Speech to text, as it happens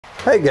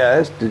Hey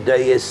guys,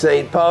 today is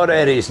St Paw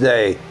Daddy's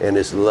Day, and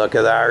as the luck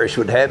of the Irish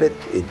would have it,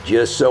 it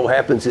just so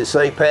happens it's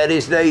St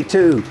Paddy's Day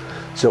too.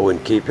 So in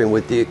keeping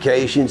with the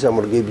occasions, I'm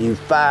going to give you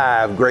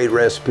 5 great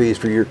recipes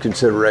for your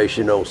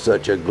consideration on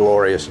such a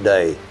glorious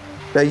day.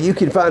 Now you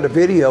can find a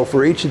video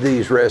for each of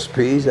these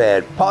recipes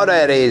at Paw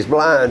Daddy's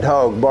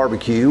BlindHawg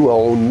Barbecue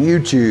on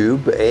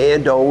YouTube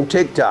and on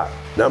TikTok.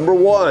 Number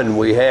 1,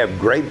 we have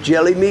grape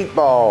jelly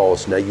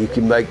meatballs. Now you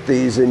can make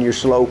these in your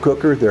slow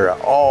cooker. They're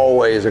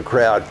always a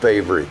crowd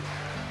favorite.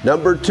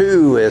 Number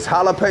 2 is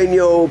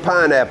jalapeno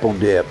pineapple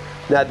dip.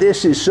 Now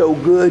this is so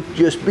good,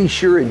 just be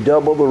sure and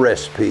double the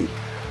recipe.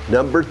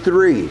 Number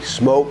 3,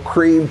 smoked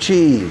cream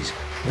cheese.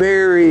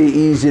 Very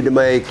easy to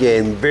make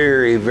and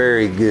very,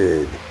 very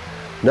good.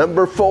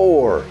 Number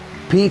 4,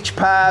 peach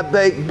pie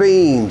baked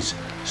beans.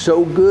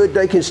 So good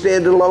they can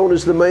stand alone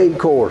as the main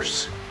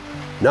course.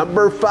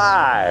 Number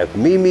 5,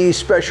 Mimi's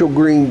special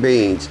green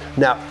beans.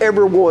 Now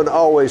everyone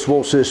always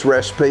wants this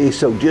recipe,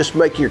 so just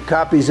make your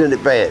copies in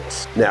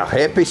advance. Now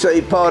happy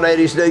St. Paw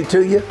Daddy's Day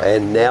to you,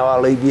 and now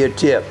I'll leave you a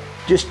tip.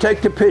 Just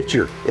take the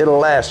picture, it'll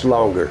last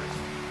longer.